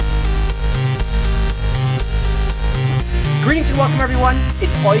Greetings and welcome, everyone.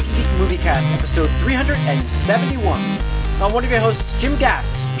 It's AYCG Moviecast, episode 371. I'm one of your hosts, Jim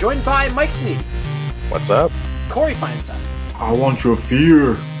Gast, joined by Mike Sneed. What's up? Corey Feinside. I want your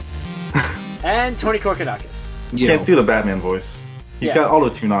fear. And Tony Korkodakis. Can't do the Batman voice. He's got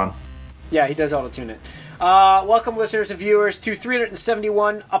auto-tune on. Yeah, he does auto-tune it. Welcome, listeners and viewers, to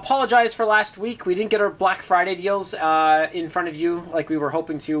 371. Apologize for last week. We didn't get our Black Friday deals in front of you like we were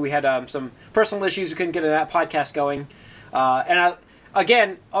hoping to. We had some personal issues. We couldn't get that podcast going. I'm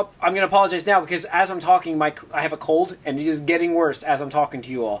going to apologize now because as I'm talking, I have a cold, and it is getting worse as I'm talking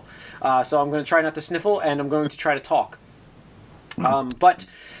to you all. So I'm going to try not to sniffle, and I'm going to try to talk. But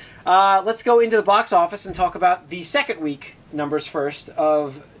let's go into the box office and talk about the second week numbers first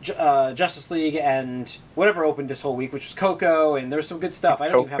of Justice League and whatever opened this whole week, which was Coco, and there's some good stuff. I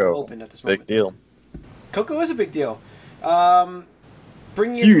don't even have it opened at this moment. Big deal. Coco is a big deal.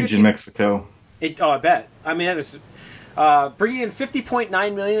 Huge in Mexico. I bet. I mean, that was bringing in $50.9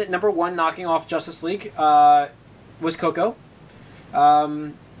 million at number one, knocking off Justice League. Was Coco.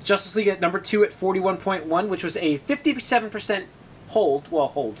 Justice League at number two at 41.1, which was a 57%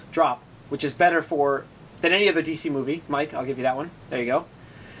 drop, which is better than any other DC movie. Mike, I'll give you that one. There you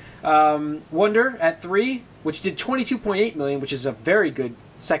go. Wonder at 3, which did $22.8 million, which is a very good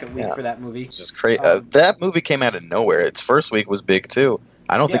second week for that movie. Which is crazy. That movie came out of nowhere. Its first week was big, too.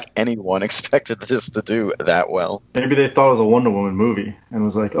 I don't think anyone expected this to do that well. Maybe they thought it was a Wonder Woman movie and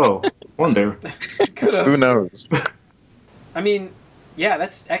was like, oh, Wonder. Who knows? I mean, yeah,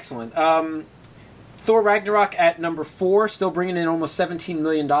 that's excellent. Thor Ragnarok at number 4, still bringing in almost $17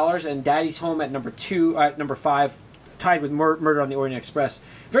 million, and Daddy's Home at number 5, tied with Murder on the Orient Express.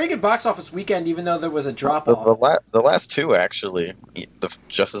 Very good box office weekend, even though there was a drop-off. The last two, actually. The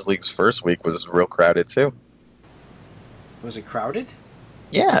Justice League's first week was real crowded, too. Was it crowded?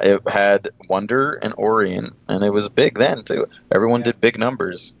 Yeah, it had Wonder and Orient, and it was big then, too. Everyone did big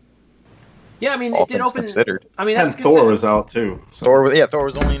numbers. Yeah, I mean, it did open. Considered. I mean, that's and Thor was out too. So. Thor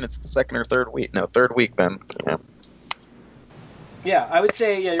was only in its second or third week. No, third week then. Yeah. Yeah, I would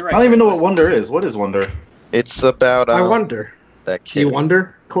say you're right. I don't even know what Wonder is. What is Wonder? It's about. I wonder. That kid. Do you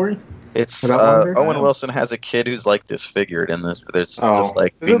wonder, Corey? It's Owen Wilson has a kid who's like disfigured, and there's just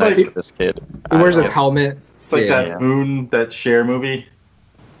like be nice to this kid. He wears his helmet. It's like that Moon, that Cher movie.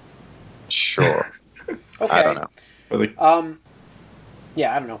 Sure. Okay. I don't know.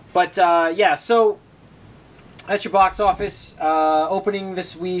 Yeah, I don't know. But, so that's your box office. Opening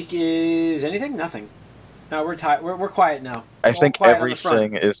this week is anything? Nothing. No, we're quiet now. I think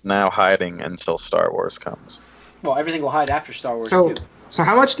everything is now hiding until Star Wars comes. Well, everything will hide after Star Wars, too. So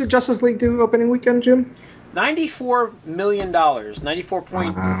how much did Justice League do opening weekend, Jim? $94 million. 94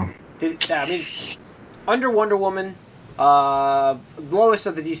 point... Wow. I mean, it's under Wonder Woman. Lowest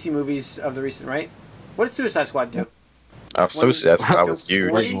of the DC movies of the recent, right? What did Suicide Squad do? Oh, Suicide Squad was huge.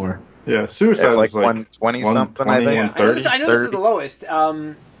 40? More. Yeah, Suicide was like 120 something, I think. I know this is the lowest.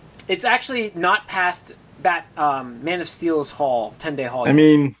 It's actually not past Man of Steel's 10-day haul. I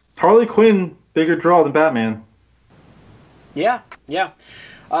mean, Harley Quinn, bigger draw than Batman. Yeah.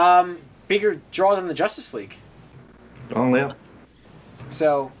 Bigger draw than the Justice League. Oh, yeah.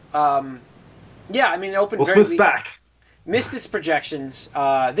 So, I mean, it opened very Smith's back. Missed its projections.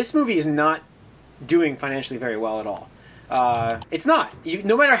 This movie is not doing financially very well at all. It's not.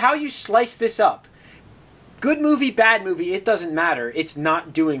 No matter how you slice this up, good movie, bad movie, it doesn't matter. It's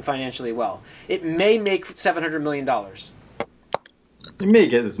not doing financially well. It may make $700 million. It may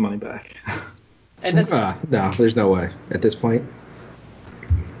get its money back. And that's no, there's no way at this point.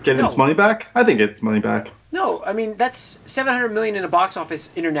 Getting its money back? I think it's money back. No, I mean, that's $700 million in a box office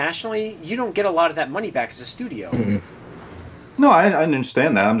internationally. You don't get a lot of that money back as a studio. Mm-hmm. No, I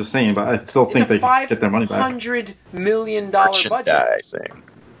understand that. I'm just saying, but I still think they can get their money back. $500 million budget. Merchandising.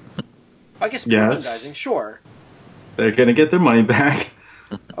 I guess merchandising, sure. They're going to get their money back.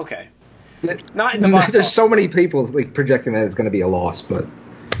 Okay. Not in the box There's office. so many people projecting that it's going to be a loss, but...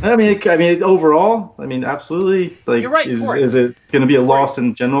 I mean, overall, absolutely. Like, you're right, is it going to be a loss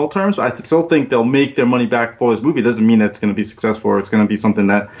in general terms? I still think they'll make their money back for this movie. It doesn't mean that it's going to be successful or it's going to be something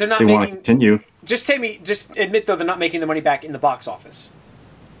that they want to continue. Just admit, though, they're not making the money back in the box office.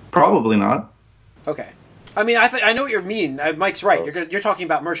 Probably not. Okay. I mean, I know what you mean. Mike's right. You're talking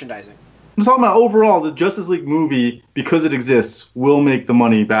about merchandising. I'm talking about overall, the Justice League movie, because it exists, will make the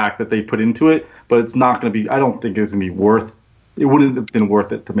money back that they put into it, but it's not going to be, I don't think it's going to be worth. It wouldn't have been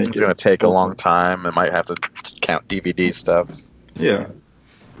worth it to make it. It's going to take a long time. It might have to count DVD stuff. Yeah.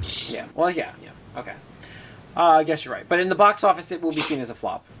 Yeah. Well, yeah. Okay. I guess you're right. But in the box office, it will be seen as a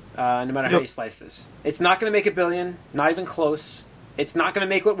flop, no matter how you slice this. It's not going to make $1 billion, not even close. It's not going to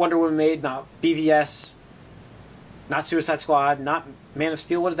make what Wonder Woman made, not BVS. Not Suicide Squad, not Man of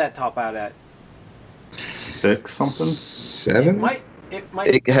Steel. What did that top out at? 6 something. 7.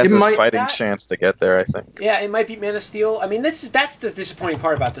 It has a fighting that, chance to get there, I think. Yeah, it might be Man of Steel. I mean, that's the disappointing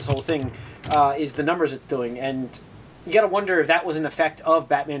part about this whole thing, is the numbers it's doing, and you got to wonder if that was an effect of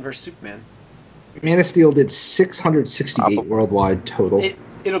Batman vs Superman. Man of Steel did 668 worldwide total.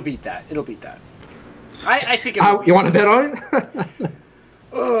 It'll beat that. I think it will. You want to bet on it?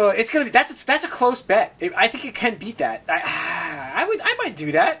 It's gonna be that's a close bet. I think it can beat that. I might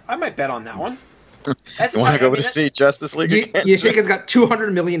do that. I might bet on that one. You want to go to see Justice League again? You think it's got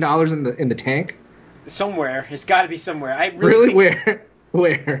 $200 million in the tank? Somewhere. It's got to be somewhere. I really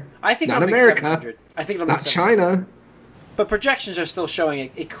where? I think not it'll America. Make 700. I think it'll not make 700. China. But projections are still showing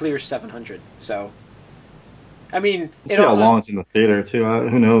it clears 700. So, I mean, see how long it's in the theater too.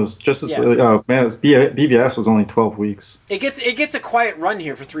 Who knows? BVS was only 12 weeks. It gets a quiet run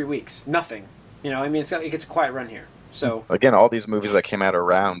here for 3 weeks. Nothing. I mean, it gets a quiet run here. So again, all these movies that came out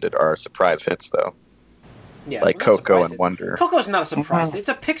around it are surprise hits, though. Yeah, like Coco and Wonder. Coco's not a surprise. It's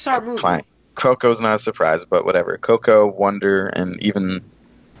a Pixar movie. Fine. Coco's not a surprise, but whatever. Coco, Wonder, and even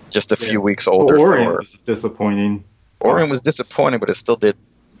just a few weeks older. Orient was disappointing. Orient was disappointing, but it still did,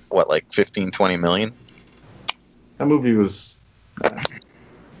 like 15, 20 million? That movie was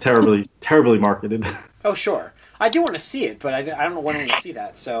terribly marketed. Oh, sure. I do want to see it, but I don't know when I'm going to see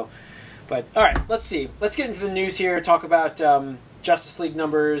that. So, but all right, let's see. Let's get into the news here. Talk about Justice League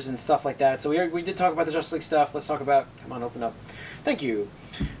numbers and stuff like that. So we did talk about the Justice League stuff. Let's talk about. Come on, open up. Thank you.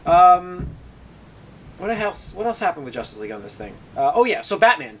 What else happened with Justice League on this thing? So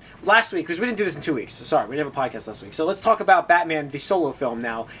Batman. Last week, because we didn't do this in 2 weeks. Sorry, we didn't have a podcast last week. So let's talk about Batman, the solo film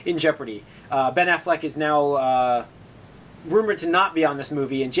now, in jeopardy. Ben Affleck is now rumored to not be on this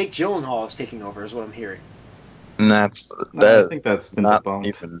movie, and Jake Gyllenhaal is taking over, is what I'm hearing. And I think that's been not debunked.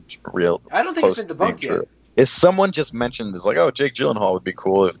 Even real. I don't think it's been debunked yet. Is someone just mentioned, is like, oh, Jake Gyllenhaal would be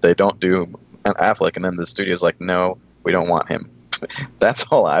cool if they don't do an Affleck, and then the studio's like, no, we don't want him. That's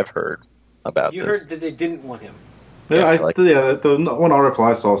all I've heard about You this. heard that they didn't want him. Yeah, the one article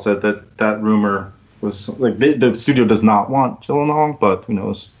I saw said that rumor was like the studio does not want Gyllenhaal, but who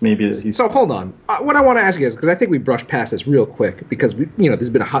knows? Maybe he's. So hold on. What I want to ask you is, because I think we brushed past this real quick, because this has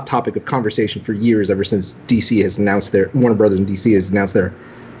been a hot topic of conversation for years, ever since DC has announced Warner Brothers and DC has announced their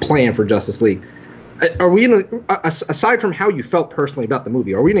plan for Justice League. Are we aside from how you felt personally about the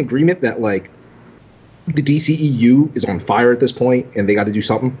movie, are we in agreement that like the DCEU is on fire at this point and they got to do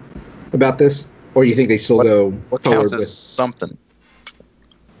something about this, or do you think they still go what forward counts with as something?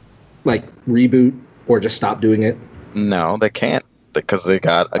 Like reboot or just stop doing it? No, they can't, because they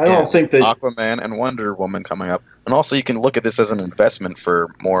got Aquaman and Wonder Woman coming up, and also you can look at this as an investment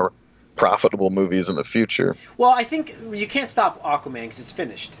for more profitable movies in the future. Well, I think you can't stop Aquaman because it's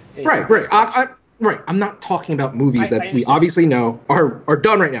finished. Right. Right. I'm not talking about movies that we obviously know are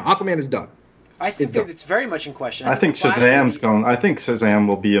done right now. Aquaman is done. I think it's very much in question. I think Shazam's going. I think Shazam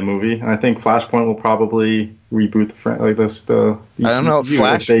will be a movie. I think Flashpoint will probably reboot the I don't know.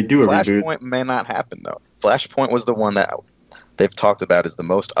 They do a reboot. Flashpoint may not happen though. Flashpoint was the one that they've talked about as the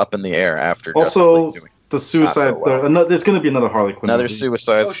most up in the air after. Also, the Suicide. There's going to be another Harley Quinn. Another movie.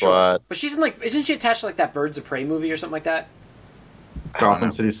 Suicide Squad. Sure. But she's in isn't she attached to like that Birds of Prey movie or something like that?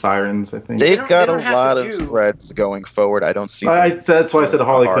 Gotham City Sirens, I think. They've got a lot of threads going forward. I don't see. That's why I said a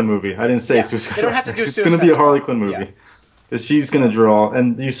Harley Quinn movie. I didn't say Suicide Squad. They don't have to do It's going to be a Harley Quinn movie. Yeah. She's going to draw,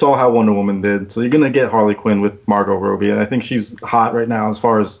 and you saw how Wonder Woman did. So you're going to get Harley Quinn with Margot Robbie, and I think she's hot right now as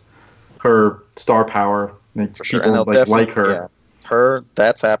far as her star power. For sure. People like her. Yeah.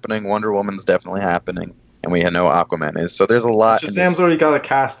 That's happening. Wonder Woman's definitely happening. And we know Aquaman is. So there's a lot. Shazam's already got a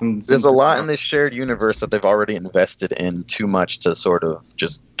cast. There's a lot in this shared universe that they've already invested in too much to sort of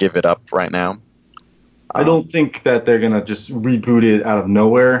just give it up right now. I don't think that they're going to just reboot it out of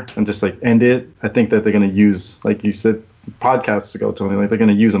nowhere and just end it. I think that they're going to use, like you said podcasts ago, Tony, they're going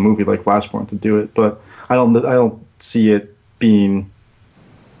to use a movie like Flashpoint to do it. But I don't see it being.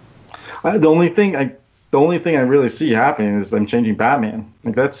 The only thing I really see happening is them changing Batman.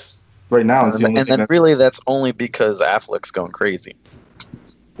 That's. Right now, it's the only thing. And really, that's only because Affleck's going crazy.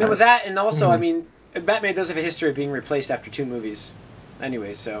 Yeah, with that, and also, I mean, Batman does have a history of being replaced after 2 movies,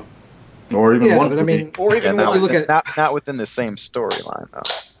 anyway. So, or even one. But I mean, or even one. Not within the same storyline, though.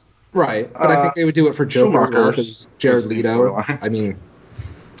 Right, but I think they would do it for Joker because Jared Leto. I mean,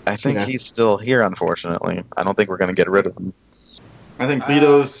 I think he's still here, unfortunately. I don't think we're going to get rid of him. I think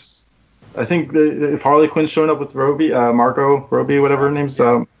Leto's. I think if Harley Quinn's showing up with Margot Robbie, whatever her name's.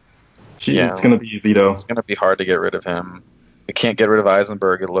 It's going to be Leto. It's going to be hard to get rid of him. We can't get rid of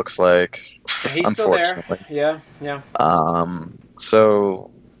Eisenberg, it looks like. He's still there. Yeah.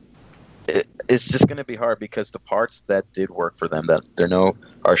 So, it's just going to be hard because the parts that did work for them, that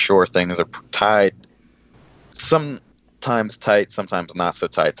are sure things, are tied, sometimes tight, sometimes not so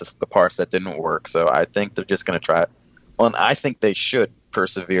tight to the parts that didn't work. So I think they're just going to try. Well, and I think they should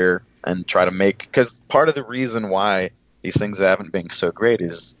persevere and try to make, because part of the reason why these things haven't been so great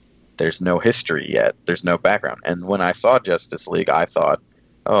is there's no history yet. There's no background. And when I saw Justice League, I thought,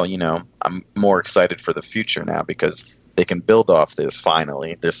 oh, I'm more excited for the future now because they can build off this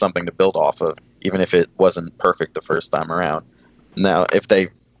finally. There's something to build off of, even if it wasn't perfect the first time around. Now, if they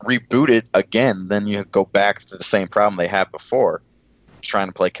reboot it again, then you go back to the same problem they had before, trying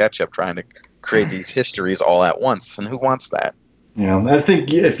to play catch-up, trying to create these histories all at once. And who wants that? Yeah, I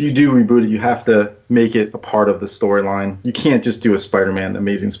think if you do reboot it, you have to make it a part of the storyline. You can't just do a Spider-Man,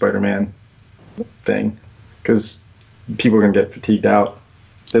 Amazing Spider-Man thing, because people are going to get fatigued out.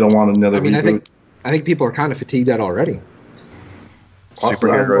 They don't want another reboot. I think people are kind of fatigued out already.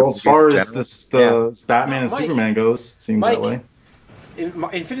 Superheroes, as far as Batman and Superman goes, it seems that way.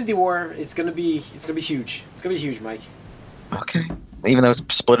 Infinity War is going to be huge. It's going to be huge, Mike. Okay. Even though it's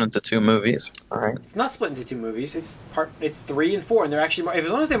split into 2 movies, all right. It's not split into 2 movies. It's 3 and 4, and they're actually,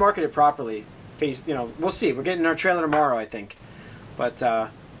 as long as they market it properly, we'll see. We're getting our trailer tomorrow, I think. But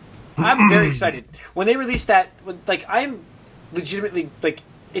I'm very excited when they release that. I'm legitimately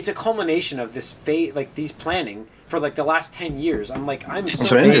it's a culmination of this these planning for the last 10 years. I'm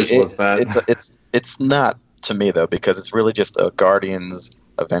so excited. It's not to me though, because it's really just a Guardians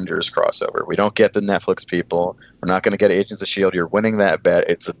Avengers crossover. We don't get the Netflix people. We're not going to get Agents of S.H.I.E.L.D. You're winning that bet.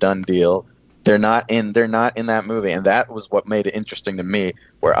 It's a done deal. They're not in that movie, and that was what made it interesting to me,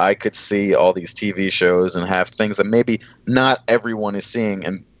 where I could see all these TV shows and have things that maybe not everyone is seeing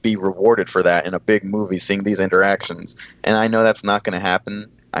and be rewarded for that in a big movie, seeing these interactions. And I know that's not going to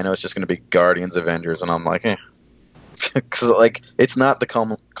happen. I know it's just going to be Guardians Avengers, and I'm like, because it's not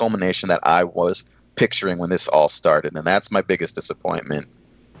the culmination that I was picturing when this all started, and that's my biggest disappointment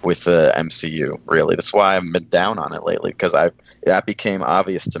with the MCU. Really, that's why I've been down on it lately, because that became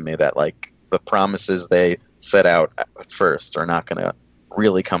obvious to me that the promises they set out at first are not going to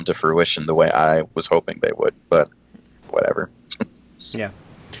really come to fruition the way I was hoping they would. But whatever. Yeah.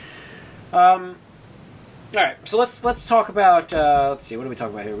 All right. So let's talk about. Let's see. What are we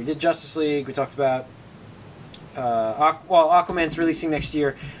talking about here? We did Justice League. We talked about. Aquaman's releasing next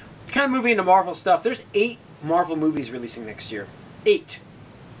year. Kind of moving into Marvel stuff. There's 8 Marvel movies releasing next year. 8.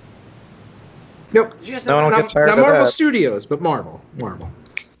 Yep. Did you guys know that? Not Marvel Studios, but Marvel.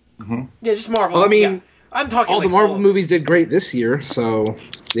 Mm-hmm. Yeah, just Marvel. Well, I mean, yeah. I'm talking. All the Marvel movies did great this year, so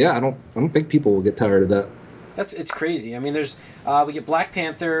yeah, I don't think people will get tired of that. It's crazy. I mean, there's we get Black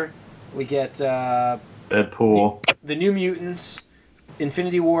Panther, we get Deadpool, the New Mutants,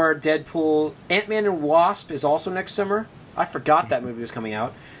 Infinity War, Deadpool, Ant-Man and Wasp is also next summer. I forgot that movie was coming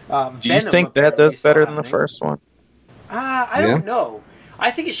out. Do you think that does better than the first one? I don't know. I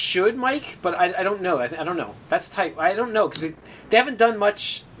think it should, Mike, but I don't know. I don't know. That's tight. I don't know, because they haven't done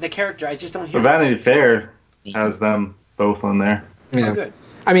much, the character. I just don't hear Vanity Fair has them both on there. Yeah. Oh, good.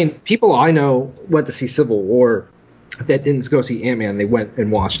 I mean, people I know went to see Civil War that didn't go see Ant-Man. They went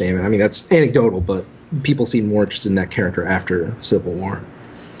and watched Ant-Man. I mean, that's anecdotal, but people seem more interested in that character after Civil War.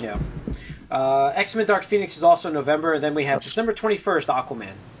 Yeah. X-Men Dark Phoenix is also in November, and then we have December 21st,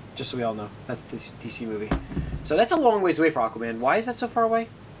 Aquaman. Just so we all know. That's the DC movie. So that's a long ways away for Aquaman. Why is that so far away?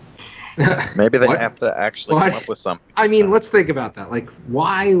 Maybe they have to actually come up with something. I mean, let's think about that.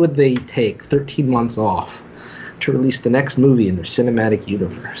 Why would they take 13 months off to release the next movie in their cinematic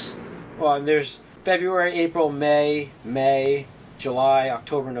universe? Well, and there's February, April, May, July,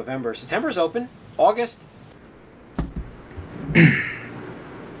 October, November. September's open. August.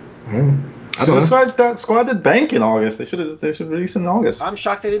 That Squad did bank in August. They should release in August. I'm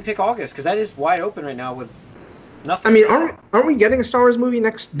shocked they didn't pick August, because that is wide open right now with nothing. I mean, aren't we getting a Star Wars movie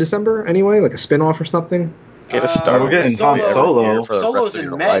next December anyway, like a spin-off or something? Get a Star Wars. We're getting Han Solo. Solo's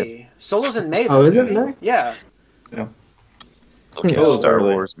in May. Solo's in May. Oh, is it May? Yeah. Yeah. Get a Star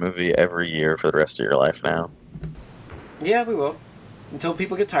Wars movie every year for the rest of your life now. Yeah, we will, until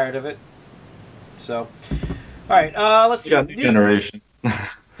people get tired of it. So, all right. Let's see. Yeah, new generation.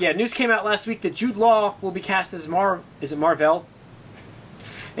 Yeah, news came out last week that Jude Law will be cast as Marvel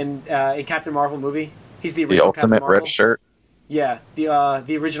in Captain Marvel movie. He's the original Ultimate Captain Marvel. Red Shirt. Yeah, the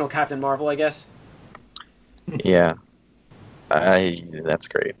original Captain Marvel, I guess. Yeah, that's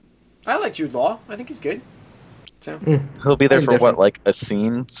great. I like Jude Law. I think he's good. So he'll be there for what, like a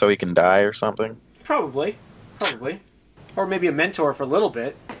scene, so he can die or something? Probably, or maybe a mentor for a little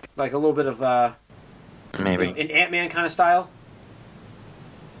bit, like a little bit of maybe an Ant-Man kind of style.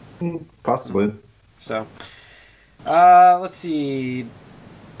 Possibly. So, let's see.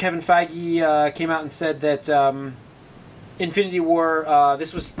 Kevin Feige came out and said that Infinity War,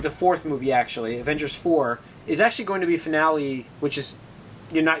 this was the fourth movie actually, Avengers 4, is actually going to be a finale, which is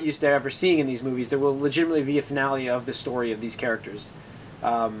you're not used to ever seeing in these movies. There will legitimately be a finale of the story of these characters.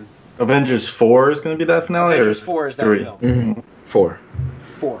 Avengers 4 is going to be that finale? Avengers 4 is that 3? film. Mm-hmm. 4.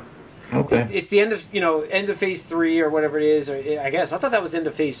 Okay. It's the end of end of phase 3 or whatever it is. Or I guess I thought that was end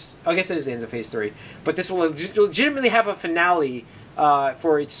of phase. I guess it is the end of phase 3. But this will legitimately have a finale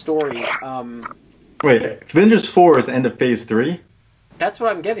for its story. Wait, Avengers 4 is end of phase 3? That's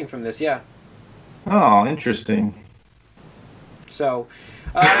what I'm getting from this. Yeah. Oh, interesting. So.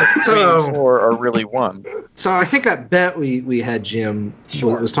 So 4 are really 1. So I think that bet we had Jim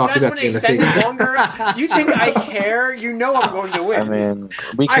was talking about the end of phase. Longer? Do you think I care? You know I'm going to win. I mean,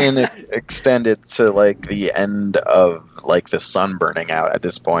 we can extend it to like the end of like the sun burning out. At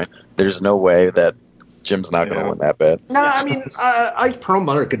this point, there's no way that Jim's not going to win that bet. No, I mean,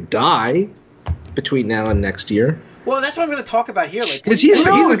 Perlmutter could die between now and next year. Well, that's what I'm going to talk about here. Like, he's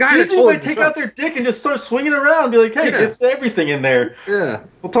the guy that Disney might take out their dick and just start swinging around and be like, hey, it's everything in there. Yeah.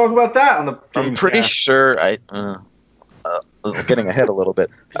 We'll talk about that on the I'm pretty sure getting ahead a little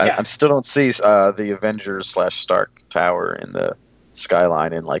bit. Yeah. I still don't see the Avengers / Stark Tower in the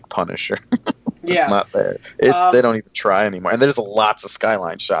skyline in like Punisher. It's not there. They don't even try anymore. And there's lots of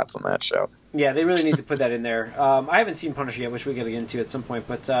skyline shots on that show. Yeah, they really need to put that in there. I haven't seen Punisher yet, which we'll get into at some point.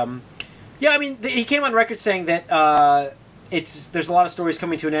 But yeah, I mean, he came on record saying that there's a lot of stories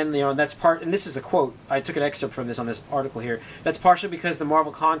coming to an end. And that's part. And this is a quote. I took an excerpt from this on this article here. That's partially because the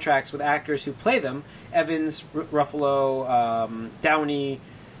Marvel contracts with actors who play them, Evans, Ruffalo, Downey,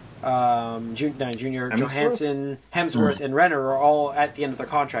 Jr., Johansson, Hemsworth, and Renner are all at the end of their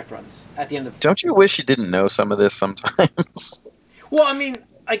contract runs. At the end of. Don't you wish you didn't know some of this sometimes? Well, I mean,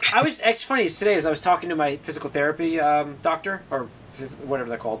 like it's funny today as I was talking to my physical therapy doctor or whatever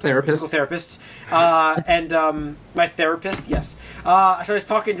they're called, physical therapists, and my therapist, yes. So I was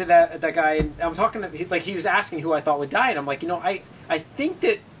talking to that guy, and I was talking to he was asking who I thought would die, and I'm like, I think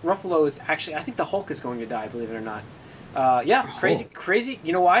that Ruffalo is actually, I think the Hulk is going to die, believe it or not. Crazy.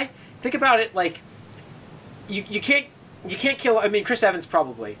 You know why? Think about it. Like, you can't kill. I mean, Chris Evans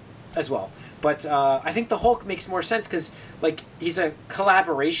probably as well. But I think the Hulk makes more sense because, like, he's a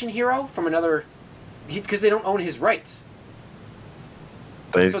collaboration hero from another, because they don't own his rights.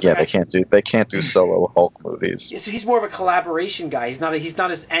 They can't do solo Hulk movies. So he's more of a collaboration guy. He's not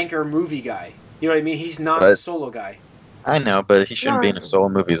his anchor movie guy. You know what I mean? He's not a solo guy. I know, but he shouldn't be in solo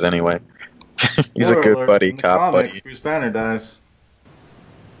movies anyway. He's a good buddy, cop buddy. Bruce Banner dies.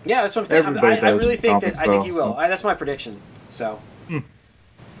 Yeah, that's what I'm saying. I really think that. I think he will. That's my prediction. So.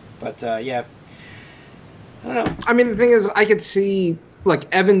 But, yeah. I don't know. I mean, the thing is, I could see, like,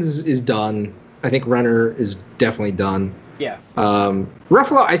 Evans is done. I think Renner is definitely done. Yeah.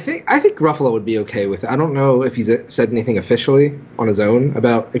 Ruffalo, I think Ruffalo would be okay with it. I don't know if he's said anything officially on his own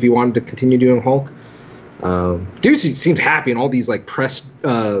about if he wanted to continue doing Hulk. Dude seems happy in all these, like, press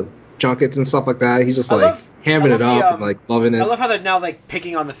junkets and stuff like that. He's just, hamming it up and, like, loving it. I love how they're now, like,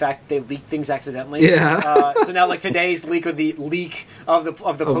 picking on the fact that they leak things accidentally. Yeah. So now, like, today's leak of the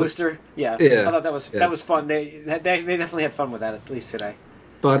poster. Yeah. I thought that was fun. They definitely had fun with that, at least today.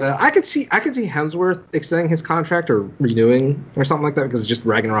 But I could see Hemsworth extending his contract or renewing or something like that because just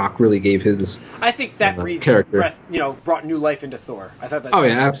Ragnarok really gave his. I think that breath, brought new life into Thor. I thought that. Oh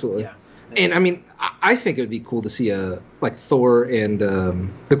yeah, absolutely. Yeah. And I mean, I think it would be cool to see like Thor and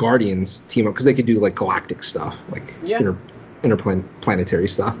the Guardians team up because they could do like galactic stuff, like interplanetary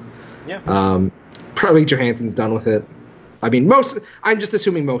stuff. Yeah. Probably Johansson's done with it. I mean, I'm just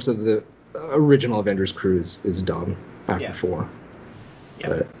assuming most of the original Avengers crew is done after 4. Yep.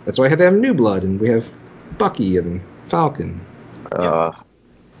 But that's why I have to have New Blood, and we have Bucky and Falcon.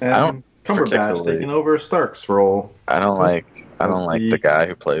 And Cumberbatch taking over Stark's role. I don't like the guy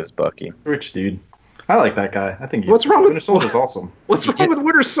who plays Bucky. Rich dude. I like that guy. I think what's wrong with Winter Soldier's awesome. What's wrong with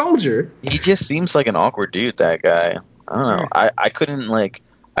Winter Soldier? He just seems like an awkward dude. That guy. I don't know.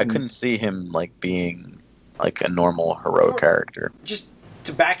 I couldn't see him like being like a normal heroic character. Just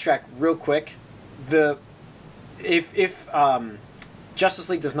to backtrack real quick, if Justice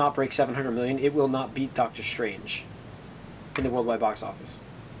League does not break 700 million, it will not beat Doctor Strange in the worldwide box office.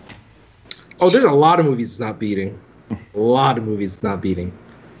 Oh, there's a lot of movies it's not beating. A lot.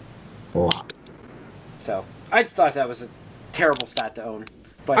 So I just thought that was a terrible stat to own.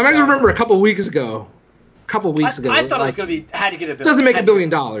 But I just remember a couple weeks ago. I thought it was going to be had to get $1 billion. Doesn't make $1 billion.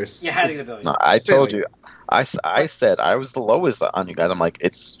 Yeah, had to get $1 billion. No, I told you. I said I was the lowest on you guys. I'm like,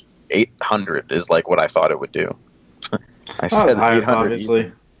 it's 800 is like what I thought it would do. I said highest,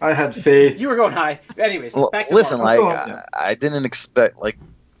 obviously. I had faith. You were going high. Anyways, back to listen. Marvel. I didn't expect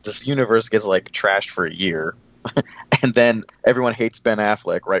this universe gets like trashed for a year, and then everyone hates Ben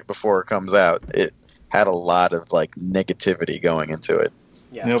Affleck right before it comes out. It had a lot of like negativity going into it.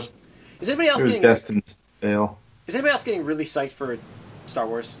 Yeah. Yep. Is anybody else It was getting destined to fail. Is anybody else getting really psyched for Star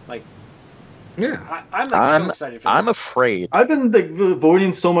Wars? Like, Yeah. I'm like so excited for this. I'm afraid. I've been like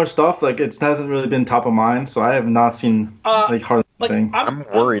avoiding so much stuff. Like it hasn't really been top of mind, so I have not seen like hardly anything. I'm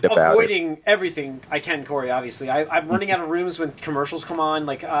worried about avoiding everything I can, Corey. Obviously, I'm running out of rooms when commercials come on.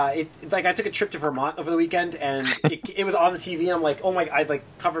 Like, I took a trip to Vermont over the weekend, and it was on the TV. And I'm like, oh my! I like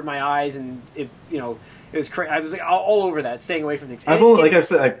covered my eyes, and it was crazy. I was like all over that, staying away from things. And I've only, like I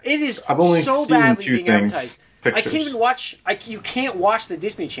said, it is I've only so seen badly two being things. advertised. Pictures. I can't even watch. You can't watch the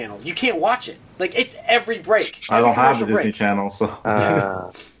Disney Channel. You can't watch it. Like it's every break. I Every don't have the commercial Disney break. Channel,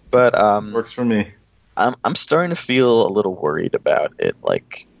 so But works for me. I'm starting to feel a little worried about it.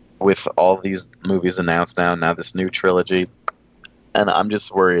 Like with all these movies announced now this new trilogy, and I'm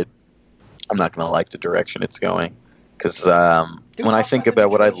just worried I'm not going to like the direction it's going. Because when I think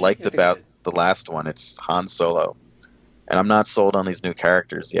about what I liked about the last one, it's Han Solo, and I'm not sold on these new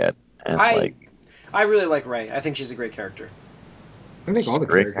characters yet. And I really like Rey. I think she's a great character. I think all the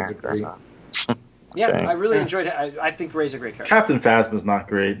great characters are character. great. Yeah, Okay. I really enjoyed it. I think Rey's a great character. Captain Phasma's not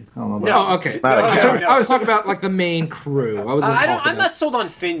great. I don't know about No. Oh, okay. Not a character. I was talking about like the main crew. I was. I'm not sold on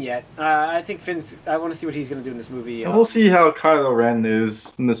Finn yet. I think Finn's. I want to see what he's going to do in this movie. We'll see how Kylo Ren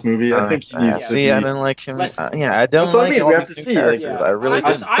is in this movie. I think he needs to see, be... I didn't like him. Let's- I don't That's what I like mean, all we have these to new see, characters. like- I really I didn't.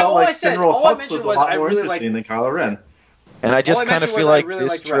 just- felt all I like said- General all I Hux mentioned was a was lot I more really interesting than Kylo Ren. And I just all I kind of mentioned feel was I like really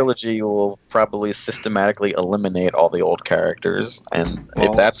this liked Rey. trilogy will probably systematically eliminate all the old characters, and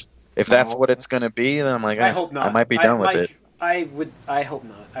Well, if that's what it's going to be, then I'm like, I hope not. I might be done with it. I hope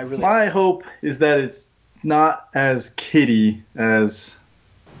not. I really. My hope is that it's not as kiddie as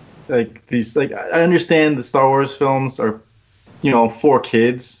like these. Like I understand the Star Wars films are, for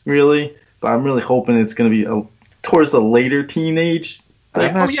kids really, but I'm really hoping it's going to be towards the later teenage.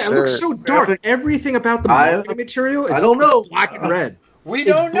 I'm not It sure. looks so dark. Everything about the marketing material is I don't know. black and red. We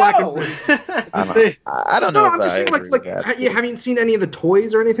It's don't black know. I don't know. No, if I'm just I saying, agree like, with that. you haven't seen any of the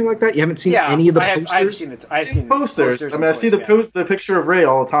toys or anything like that. You haven't seen Yeah, any of the I posters. have seen it. I've seen posters. I and mean, I see the toys, the picture of Rey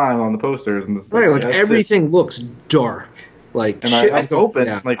all the time on the posters and Right, like that's it. everything looks dark. Like And shit I'm is going hoping,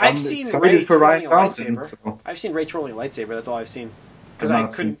 down. like I've I'm seen excited Rey for Ryan twirling a Johnson. lightsaber. So. I've seen Rey twirling a lightsaber. That's all I've seen because I've I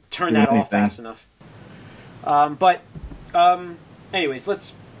not couldn't seen turn that off anything. fast enough. Anyways,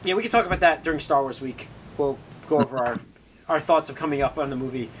 we can talk about that during Star Wars week. We'll go over our thoughts of coming up on the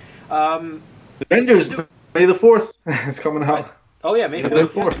movie. Avengers, May the 4th is coming out. Oh yeah, May May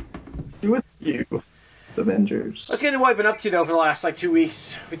 4th. the 4th. Be with you, the Avengers. Let's get into what I've been up to though for the last 2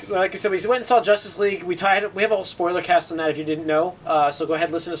 weeks. Like I said, we went and saw Justice League. We have a whole spoiler cast on that if you didn't know. So go ahead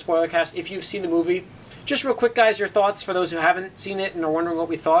and listen to spoiler cast if you've seen the movie. Just real quick, guys, your thoughts for those who haven't seen it and are wondering what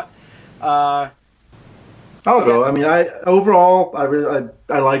we thought. I'll go. I mean, overall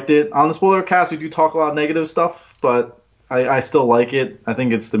I liked it. On the spoiler cast, we do talk a lot of negative stuff, but I still like it. I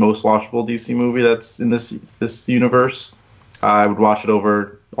think it's the most watchable DC movie that's in this universe. I would watch it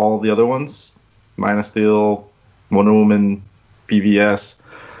over all the other ones, Man of Steel, Wonder Woman, BVS.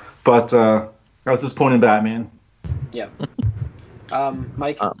 But I was disappointed in Batman. Yeah.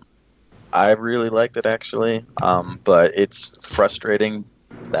 Mike? I really liked it actually, but it's frustrating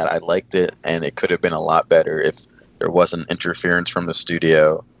that I liked it, and it could have been a lot better if there wasn't interference from the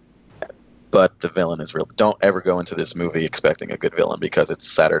studio. But the villain is real. Don't ever go into this movie expecting a good villain because it's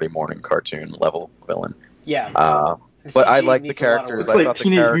Saturday morning cartoon level villain. Yeah. But I CG like the needs a lot of characters. work. It's I like thought the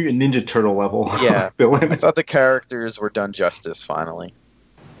Teenage Mutant Ninja Turtle level villain. I thought the characters were done justice finally.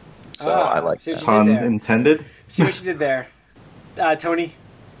 So I like see what that. you did Pun there. intended. See what you did there. Tony?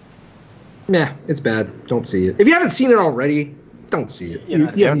 Yeah, it's bad. Don't see it. If you haven't seen it already, don't see it. Yeah, no,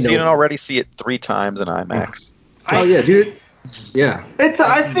 If you haven't no- seen it already, see it 3 times in IMAX. Oh yeah, dude. Yeah.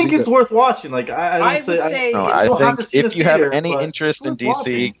 I think it's worth watching. Like I would say No, it's- I still have to think see if the you have theater, any but interest in worth DC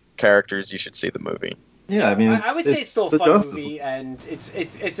watching. characters, you should see the movie. Yeah, I mean, I would say it's still a the fun Justice movie, and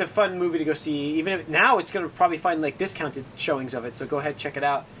it's a fun movie to go see. Even if now it's going to probably find discounted showings of it, so go ahead and check it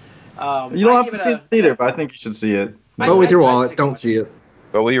out. You don't have to see it in the theater, but I think you should see it. Go with your I'd wallet. take a Don't look. see it.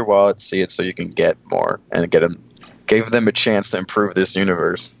 Go with your wallet, see it, so you can get more and give them a chance to improve this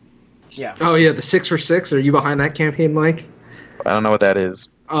universe. Yeah. Oh yeah, the 6 for 6. Are you behind that campaign, Mike? I don't know what that is.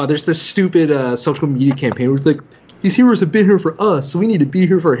 There's this stupid social media campaign where it's like, these heroes have been here for us, so we need to be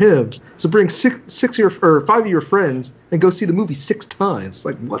here for him. So bring 5 of your friends and go see the movie 6 times.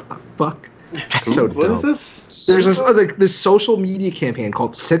 Like, what the fuck? So What dumb. is this? There's this social media campaign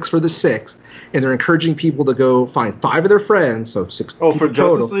called 6 for the 6, and they're encouraging people to go find 5 of their friends, so 6 Oh, people for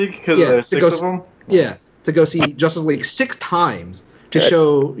Justice total. League? Because Yeah, there's to 6 go of them? Yeah, to go see Justice League 6 times to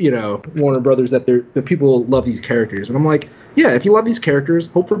show, Warner Brothers that that people love these characters. And I'm like, yeah, if you love these characters,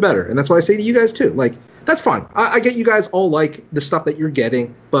 hope for better. And that's why I say to you guys too, like, that's fine. I get you guys all like the stuff that you're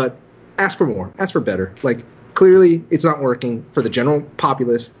getting, but ask for more, ask for better. Like, clearly it's not working for the general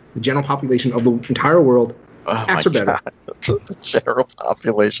populace, the general population of the entire world. Ask for better. The general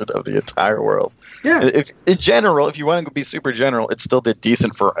population of the entire world. Yeah. If in general, if you want to be super general, it still did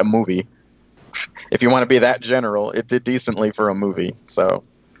decent for a movie. If you want to be that general, it did decently for a movie. So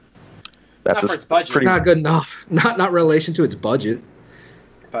that's not for its budget. Not good enough. Not relation to its budget.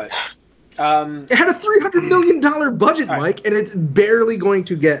 But it had a $300 million budget, Mike, and it's barely going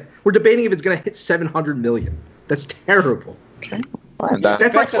to get. We're debating if it's going to hit $700 million. That's terrible. Okay. Fine.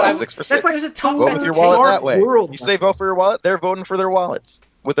 That's like 6 for 6. That's like a tough vote with your wallet that way. World. You say vote for your wallet, they're voting for their wallets.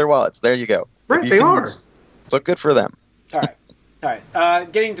 With their wallets. There you go. Right, they are. So good for them. All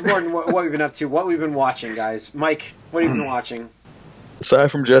right. Getting to more than what we've been up to, what we've been watching, guys. Mike, what have you been watching?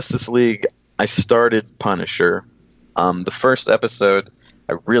 Aside from Justice League, I started Punisher. The first episode,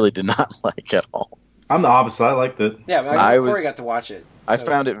 I really did not like at all. I'm the opposite. I liked it. Yeah, but Corey got to watch it. I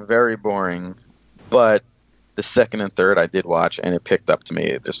found it very boring, but the second and third I did watch, and it picked up to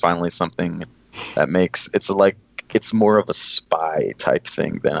me. There's finally something that makes it's more of a spy type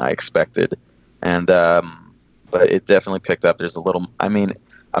thing than I expected, and but it definitely picked up. There's a little. I mean,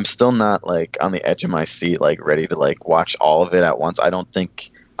 I'm still not like on the edge of my seat, like ready to like watch all of it at once. I don't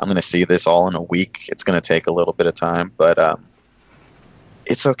think I'm going to see this all in a week. It's going to take a little bit of time, but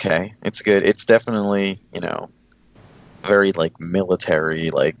it's okay. It's good. It's definitely very like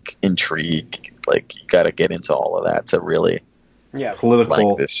military, like intrigue. Like you got to get into all of that to really political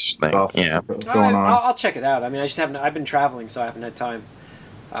like this thing. Going on. I'll check it out. I mean, I just haven't. I've been traveling, so I haven't had time.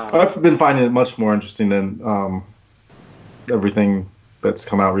 I've been finding it much more interesting than everything that's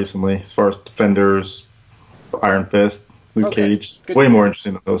come out recently, as far as Defenders, Iron Fist, Luke Cage. Way more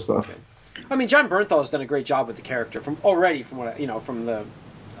interesting than those stuff. Okay. I mean, John Bernthal has done a great job with the character from what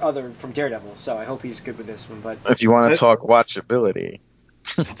from Daredevil. So I hope he's good with this one. But if you want to talk watchability,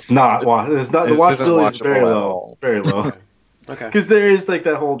 it's not. The watchability is very low. Very low. Okay. Because there is like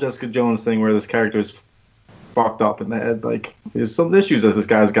that whole Jessica Jones thing where this character is fucked up in the head. Like there's some issues that this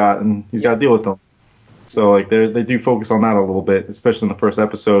guy's got, and he's got to deal with them. So like they do focus on that a little bit, especially in the first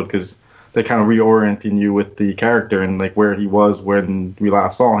episode, because they're kind of reorienting you with the character and like where he was when we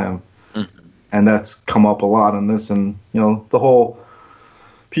last saw him, and that's come up a lot in this. And the whole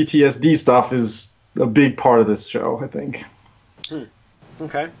PTSD stuff is a big part of this show, I think.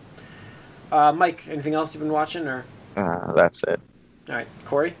 Okay. Mike, anything else you've been watching, or? That's it. All right,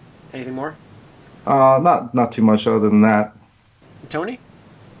 Corey, anything more? Not too much other than that. Tony?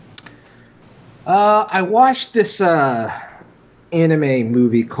 I watched this anime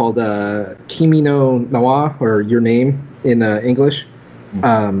movie called Kimi no Nawa, or Your Name in English.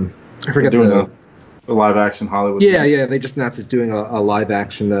 I forget the live action Hollywood. Yeah, they just announced it's doing a live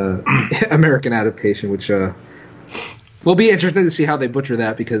action American adaptation, which will be interesting to see how they butcher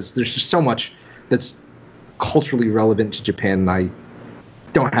that, because there's just so much that's culturally relevant to Japan, and I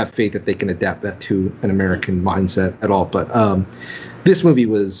don't have faith that they can adapt that to an American mindset at all. But this movie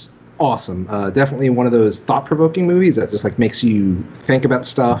was awesome. Definitely one of those thought-provoking movies that just like makes you think about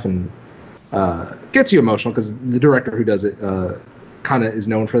stuff and gets you emotional, because the director who does it kind of is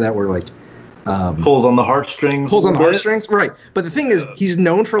known for that, where like pulls on the heartstrings. Right. But the thing is, he's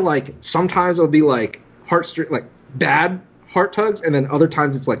known for like sometimes it'll be like like bad heart tugs, and then other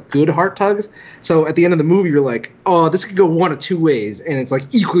times it's like good heart tugs. So at the end of the movie, you're like, oh, this could go one of two ways, and it's like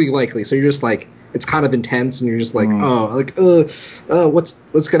equally likely. So you're just like, it's kind of intense, and you're just like,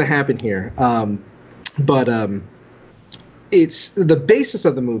 what's gonna happen here? It's the basis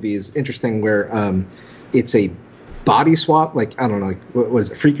of the movie is interesting, where it's a body swap, like I don't know, like what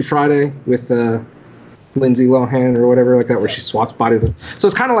was it, Freaky Friday with Lindsay Lohan or whatever like that, where she swaps bodies. So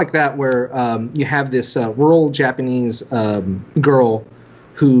it's kind of like that, where you have this rural Japanese girl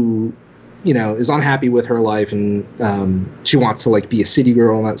who, is unhappy with her life, and she wants to like be a city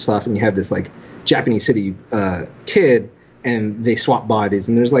girl and that stuff. And you have this like Japanese city kid, and they swap bodies,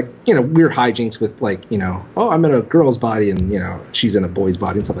 and there's like weird hijinks with like I'm in a girl's body and she's in a boy's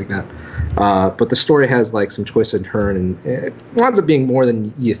body and stuff like that. But the story has like some twist and turn, and it winds up being more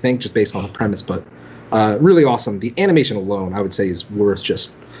than you think just based on the premise, but. Really awesome. The animation alone, I would say, is worth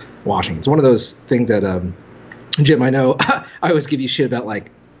just watching. It's one of those things that, Jim, I know I always give you shit about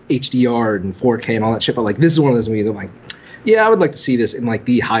like HDR and 4K and all that shit, but like this is one of those movies I'm like, yeah, I would like to see this in like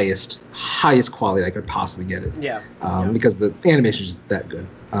the highest quality I could possibly get it. Yeah. Because the animation is just that good.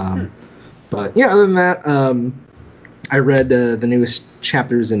 But yeah, other than that, I read the newest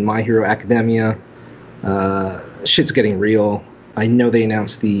chapters in My Hero Academia. Shit's getting real. I know they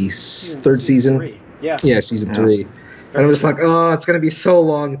announced the third season. 3. Yeah. Yeah, season 3. And I'm just like, oh, it's gonna be so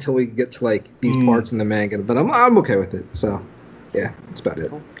long until we get to like these parts in the manga, but I'm okay with it. So, yeah, that's about it.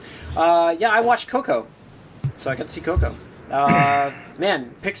 Cool. Yeah, I watched Coco, so I got to see Coco.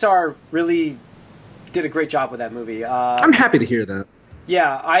 Man, Pixar really did a great job with that movie. I'm happy to hear that.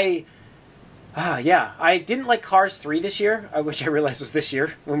 Yeah, I didn't like Cars 3 this year, which I realized was this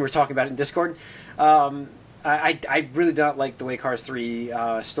year when we were talking about it in Discord. I really did not like the way Cars 3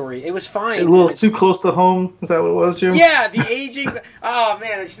 story. It was fine. A little too close to home. Is that what it was, Jim? Yeah, the aging. Oh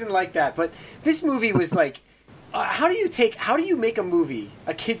man, I just didn't like that. But this movie was like, how do you make a movie,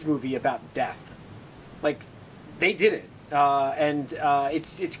 a kids movie about death? Like, they did it, and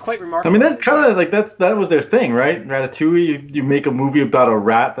it's quite remarkable. I mean, that kind of like that was their thing, right? Ratatouille. You make a movie about a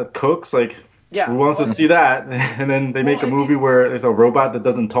rat that cooks. Like, yeah, who wants to see that? And then they make a movie where there's a robot that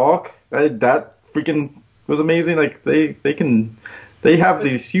doesn't talk. That freaking was amazing. Like they have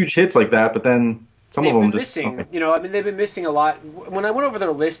these huge hits like that, but then some of them just missing. You know, I mean, they've been missing a lot. When I went over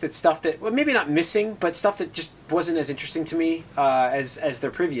their list, it's stuff that, well, maybe not missing, but stuff that just wasn't as interesting to me as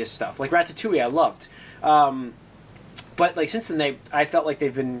their previous stuff. Like Ratatouille, I loved, but like since then, I felt like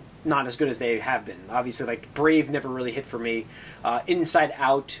they've been not as good as they have been. Obviously, like Brave never really hit for me. Inside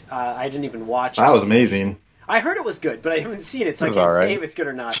Out, I didn't even watch. That was amazing. I heard it was good, but I haven't seen it, so I can't say if it's good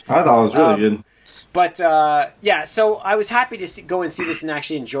or not. I thought it was really good. But yeah, so I was happy to go and see this and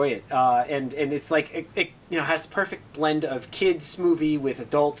actually enjoy it. And it's like it has the perfect blend of kids movie with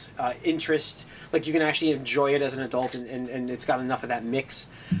adult interest. Like you can actually enjoy it as an adult, and it's got enough of that mix.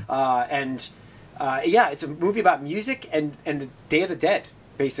 Yeah, it's a movie about music and the Day of the Dead,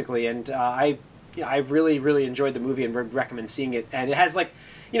 basically. And I really really enjoyed the movie and would recommend seeing it. And it has like,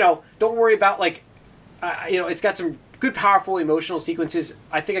 don't worry about like, it's got some good, powerful, emotional sequences.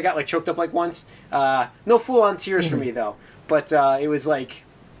 I think I got like choked up like once. No full-on tears for me though, but it was like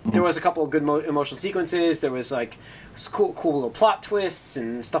there was a couple of good emotional sequences. There was like cool little plot twists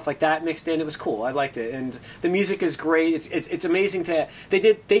and stuff like that mixed in. It was cool. I liked it, and the music is great. It's amazing they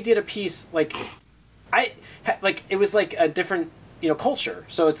did a piece like it was like a different culture.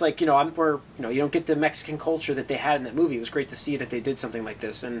 So it's like, you don't get the Mexican culture that they had in that movie. It was great to see that they did something like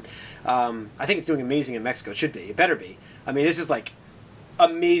this. And I think it's doing amazing in Mexico. It should be. It better be. I mean, this is like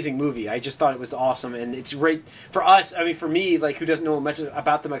amazing movie. I just thought it was awesome. And it's great for us. I mean, for me, like, who doesn't know much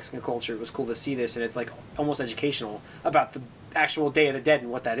about the Mexican culture, it was cool to see this. And it's like almost educational about the actual Day of the Dead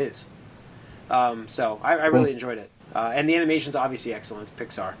and what that is. So I really enjoyed it. And the animation's obviously excellent. It's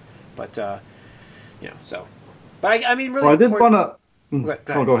Pixar. But, so... But I mean, really. Well, I did want to. Go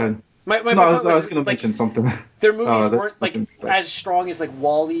ahead. Go ahead. I was going to mention something. Their movies weren't like as strong as like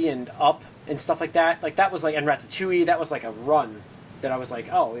WALL-E and Up and stuff like that. Like that was like, and Ratatouille, that was like a run that I was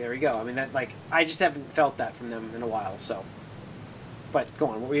like, oh, there we go. I mean, that like I just haven't felt that from them in a while. So, but go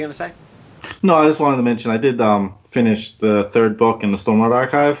on. What were you going to say? No, I just wanted to mention I did finish the third book in the Stormlight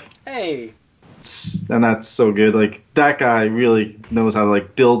Archive. Hey. And that's so good. Like that guy really knows how to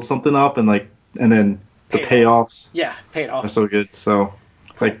like build something up and then. The payoffs, pay it off. Are so good. So,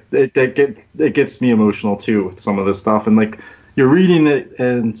 like, it gets me emotional too with some of this stuff. And like, you're reading it,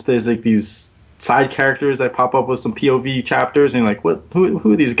 and there's like these side characters that pop up with some POV chapters, and you're like,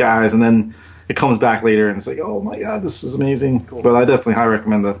 who are these guys? And then it comes back later, and it's like, oh my god, this is amazing. Cool. But I definitely highly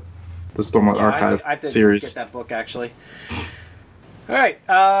recommend the Stormlight Archive I have to series. Get that book actually. All right,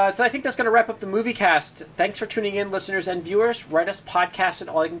 so I think that's going to wrap up the Moviecast. Thanks for tuning in, listeners and viewers. Write us podcast at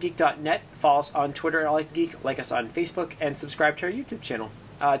allycangeek.net. Follow us on Twitter at allycangeek. Like us on Facebook, and subscribe to our YouTube channel.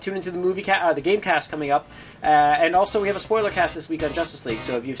 Tune into the the Gamecast coming up, and also we have a spoiler cast this week on Justice League.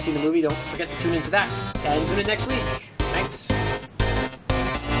 So if you've seen the movie, don't forget to tune into that. And tune in next week. Thanks.